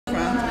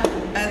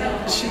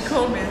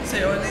called me and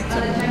said, oh, I need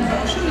some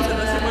more shoes. And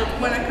I said, well,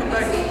 when I come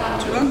back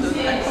to London,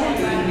 I call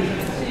you.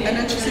 And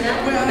then she said, well,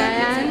 where are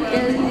you?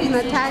 Diane and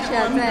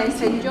Natacha at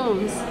St.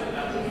 John's.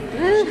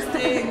 She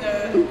stayed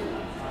in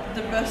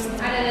the best,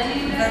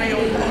 very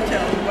old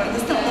hotel. Well,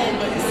 it's not old,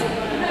 but it's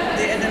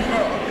the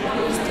Edinburgh.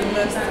 It's the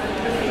most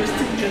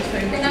prestigious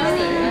thing to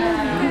stay.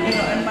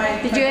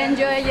 Did you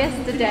enjoy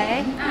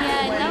yesterday?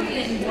 Yeah, I loved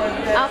it.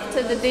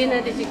 After the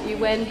dinner, you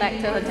went back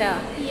to the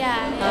hotel?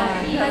 Yeah,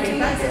 but it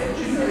was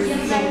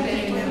very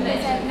beautiful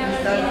because I've never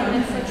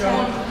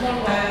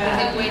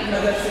been in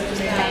such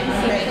a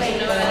fancy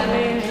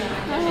place.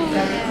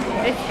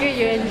 It's good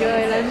you enjoy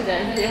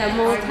London. You have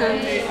more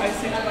time. I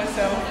say to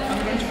myself,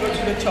 I'm going to go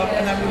to the top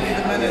and I will be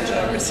the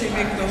manager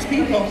receiving those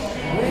people.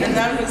 And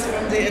that was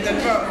from the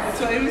Edinburgh.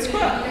 So it was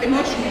quite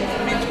emotional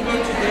for me to go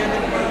to the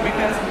Edinburgh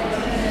because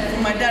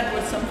my dad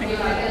was something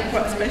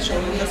quite special,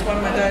 and that's why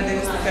my dad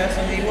is the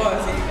person he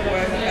was. He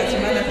worked as a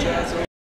manager as well.